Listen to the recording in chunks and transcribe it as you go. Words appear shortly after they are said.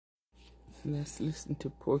Let's listen to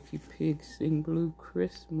Porky Pig sing Blue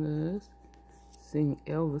Christmas. Sing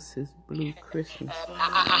Elvis's Blue Christmas.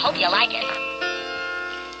 I hope you like it.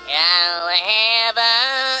 I'll have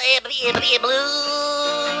a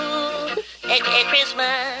blue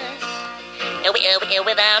Christmas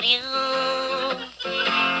without you.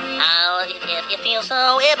 It feels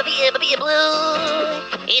so blue.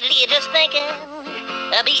 Just thinking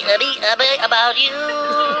about you.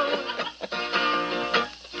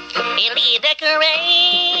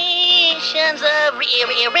 Decorations of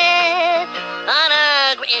red on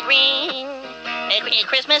a green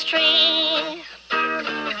Christmas tree.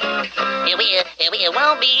 It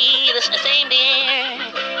won't be the same, dear,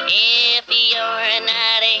 if you're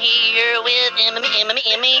not here with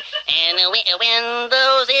me. And when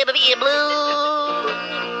those blue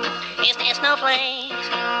snowflakes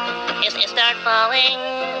start falling,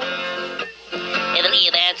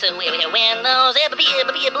 that's when those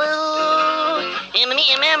blue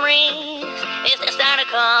memories start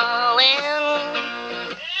calling.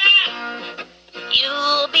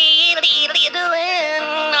 You'll be doing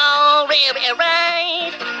all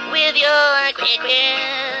right with your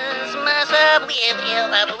Christmas up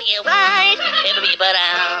right, but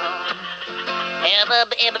I'll have a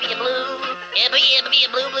blue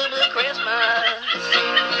Christmas.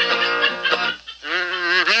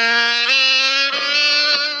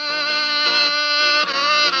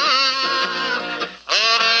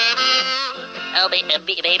 Oh,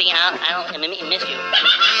 baby, I miss you.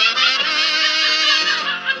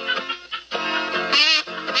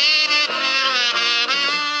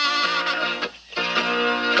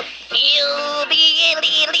 You'll be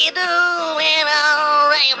doing all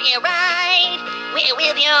right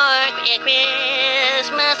with your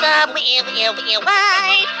Christmas up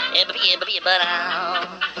white, but I'll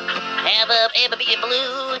have a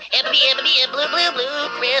blue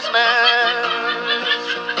Christmas.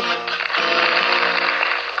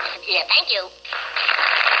 Yeah, thank you.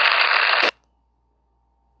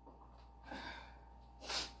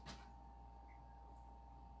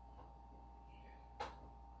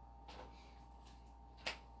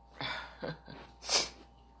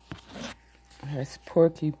 That's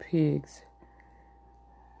Porky Pig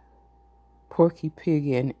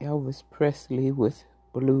and Elvis Presley with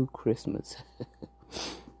Blue Christmas.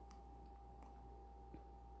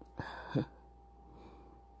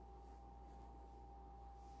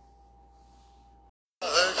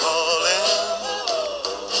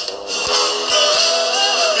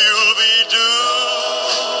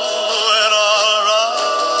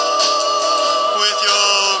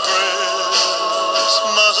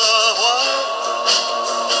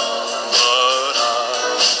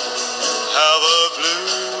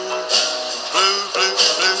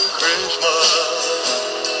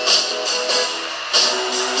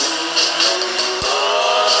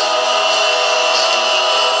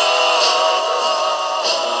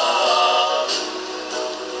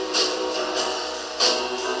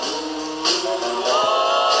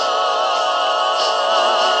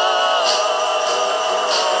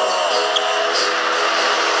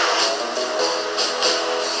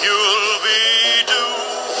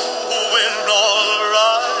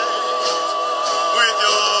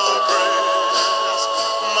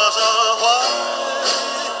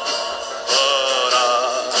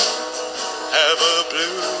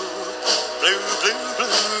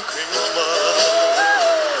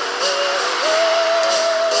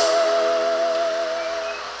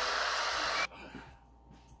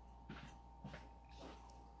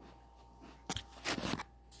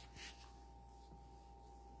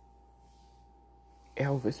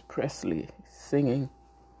 Elvis Presley singing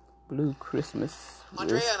Blue Christmas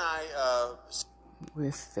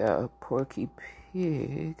with Porky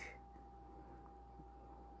Pig.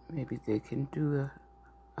 Maybe they can do an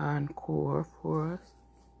encore for us.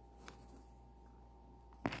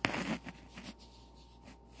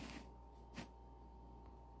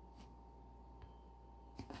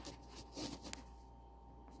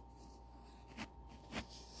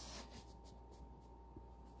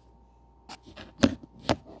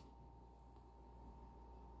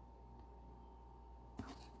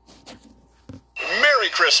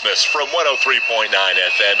 Christmas from 103.9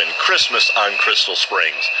 FM and Christmas on Crystal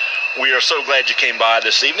Springs. We are so glad you came by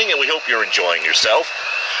this evening, and we hope you're enjoying yourself.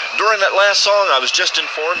 During that last song, I was just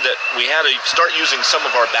informed that we had to start using some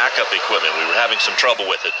of our backup equipment. We were having some trouble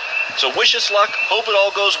with it. So wish us luck. Hope it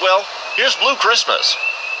all goes well. Here's Blue Christmas.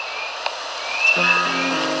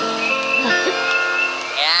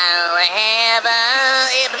 I'll have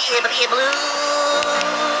a blue Christmas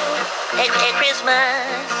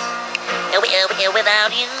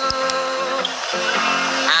without you.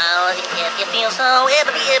 I'll you feel so blue.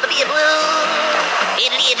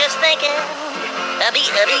 You're just thinking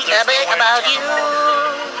about you.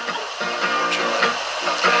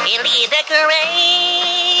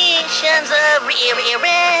 Decorations of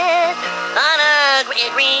red on a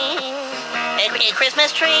green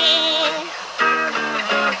Christmas tree.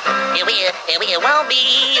 It won't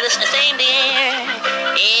be the same, dear,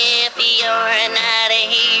 if you're not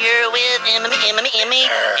here with me.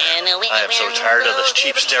 I am so tired of this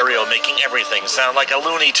cheap stereo making everything sound like a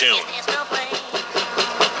Looney Tune.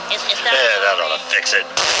 That ought to fix it.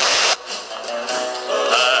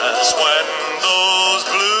 That's when those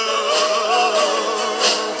blue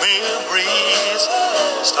memories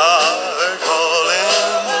start calling.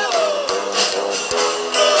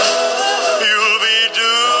 You'll be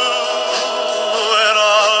doing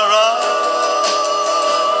alright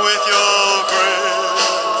with your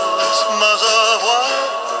Christmas of white,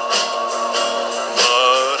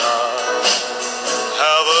 but I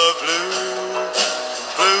have a blue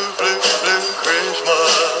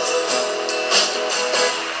Christmas.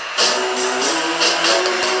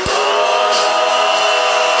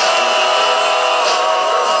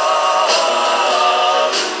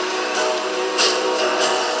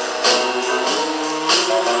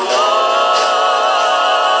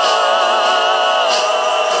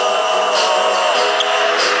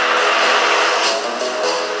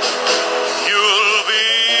 You'll be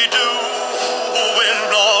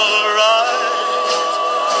doing alright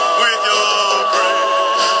with your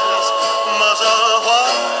Christmas of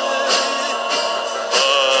white,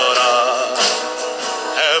 but I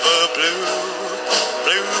have a blue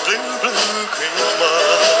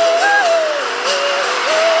Christmas.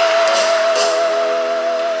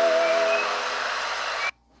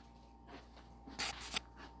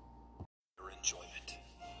 Your enjoyment.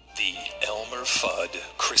 The Elmer Fudd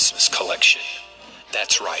Christmas Collection.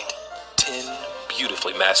 That's right, 10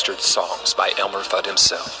 beautifully mastered songs by Elmer Fudd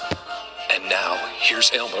himself. And now,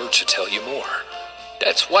 here's Elmer to tell you more.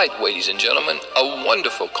 That's right, ladies and gentlemen, a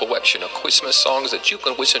wonderful collection of Christmas songs that you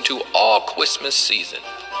can listen to all Christmas season.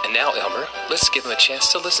 And now, Elmer, let's give him a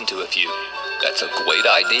chance to listen to a few. That's a great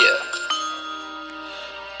idea.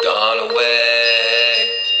 Gone away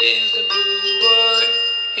is the bluebird,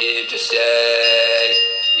 here to stay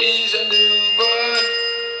is a new bird.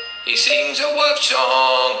 He sings a work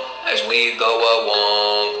song as we go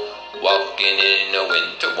along, walking in a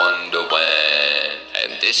winter wonderland.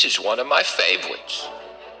 And this is one of my favorites.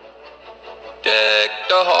 Deck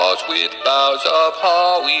the halls with boughs of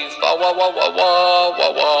holly, wah wah wah wah wah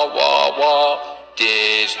wah wah wah wah.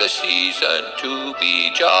 'Tis the season to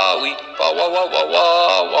be jolly, wah wah wah wah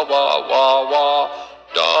wah wah wah wah wah.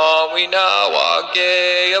 Don we now our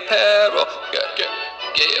gay apparel,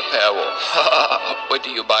 gay apparel. Where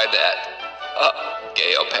do you buy that?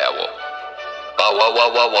 Gay apparel. Wah wah wah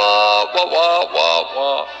wah wah wah wah wah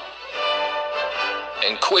wah.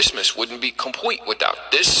 And Christmas wouldn't be complete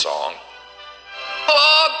without this song.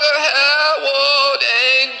 Hark the herald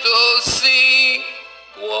angels sing,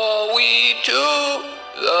 glory to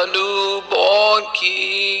the newborn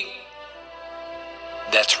King.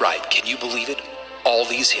 That's right, can you believe it? All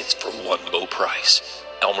these hits for one low price.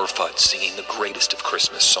 Elmer Fudd singing the greatest of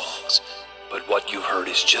Christmas songs. But what you heard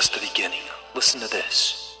is just the beginning. Listen to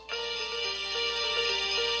this.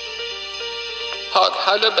 Hark,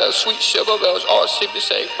 how the bells, sweet silver bells, all seem to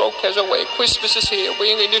say, folk has away, Christmas is here,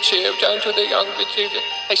 ringing the cheer, down to the young children.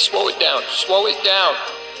 Hey, slow it down,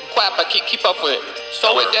 Clap, I keep up with it.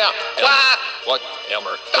 Slow it down, clap! What,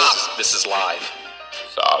 Elmer, this is live.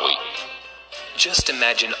 Sorry. Just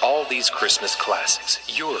imagine all these Christmas classics,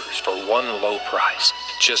 yours for one low price.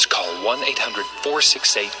 Just call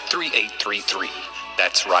 1-800-468-3833.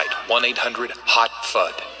 That's right,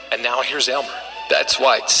 1-800-HOT-FUD. And now here's Elmer. That's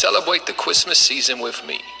right, celebrate the Christmas season with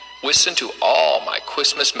me. Listen to all my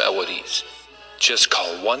Christmas melodies. Just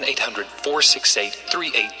call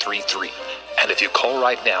 1-800-468-3833. And if you call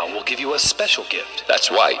right now, we'll give you a special gift. That's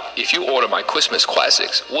right, if you order my Christmas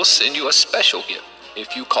classics, we'll send you a special gift.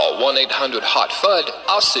 If you call 1-800-HOT-FUD,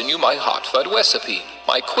 I'll send you my Hot Fud recipe.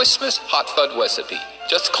 My Christmas Hot Fud recipe.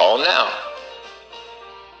 Just call now.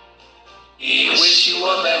 We wish you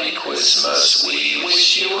a Merry Christmas. We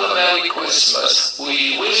wish you a Merry Christmas.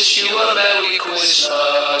 We wish you a Merry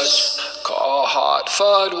Christmas. Call Hot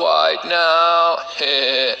Fud right now.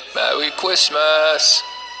 Merry Christmas.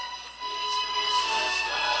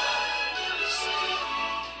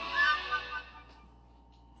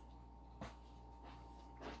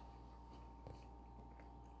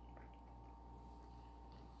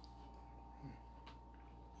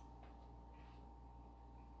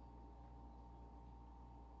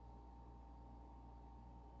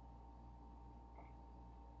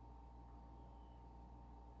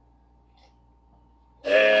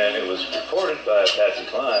 was recorded by Patsy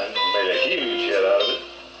Cline and made a huge hit out of it.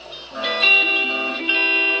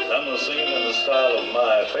 I'm going to sing it in the style of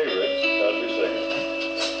my favorite, Country Singer.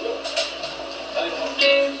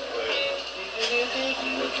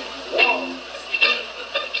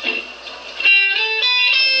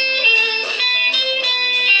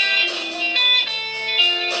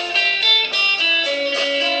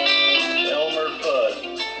 Elmer Fudd.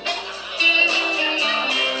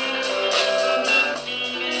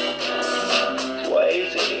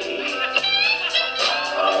 Crazy.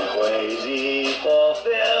 I'm crazy for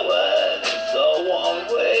farewell, so one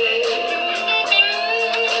way.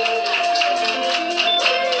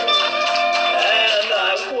 And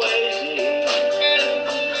I'm crazy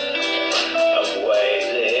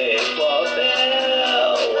for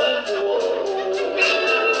farewell. Whoa.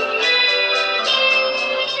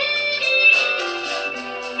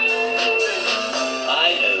 I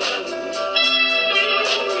knew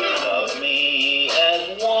of me as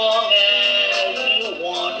long as you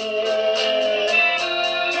wanted,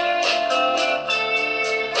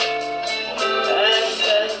 and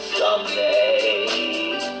then someday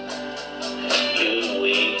you'd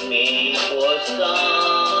leave me for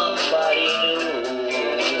somebody new.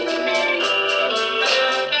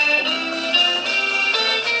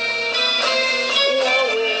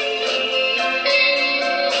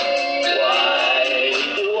 Why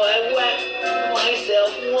do I wet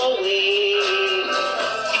myself woolly?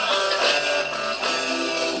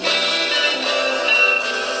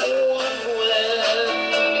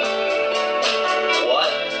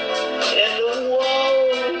 What in the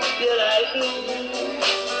world did I do?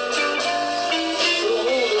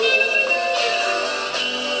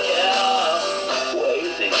 Yeah,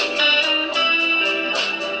 crazy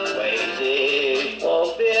for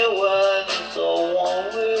farewell, so one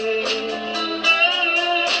way.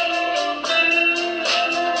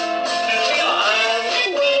 I'm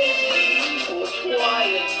crazy for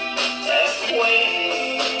quiet, and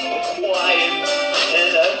crazy for quiet,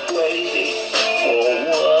 and I'm crazy for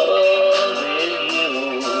loving you.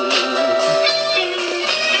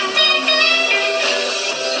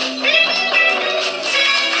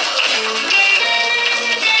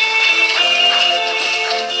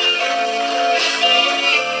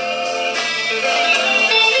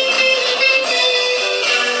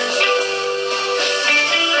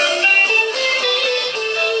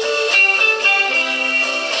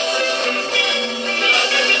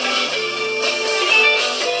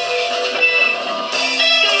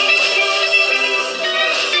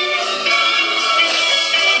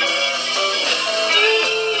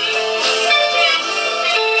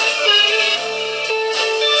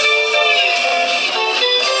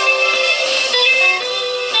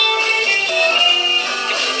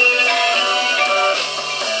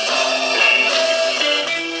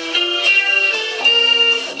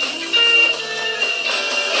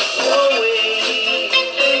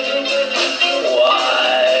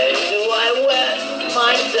 Why do I wet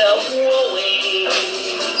myself woolly?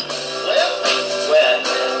 Wet.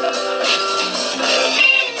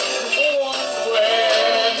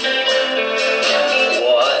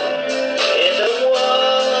 What in the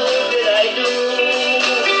world did I do?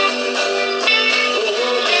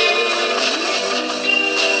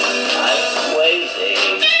 I'm crazy,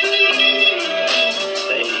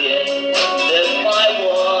 thinking that my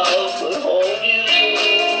love could hold you.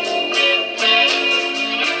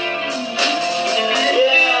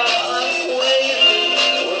 Yeah, I'm crazy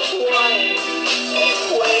for quiet, and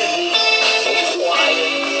crazy for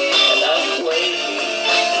quiet, and I'm crazy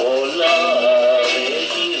for loving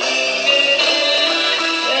you.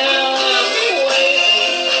 Yeah, I'm crazy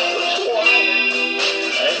for quiet,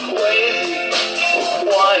 and crazy for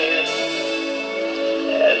quiet,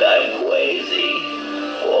 and I'm crazy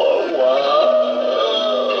for loving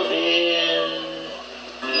you.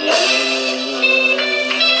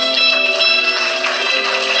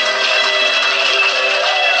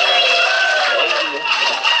 Thank you.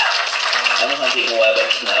 I'm hunting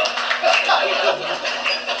rabbits now.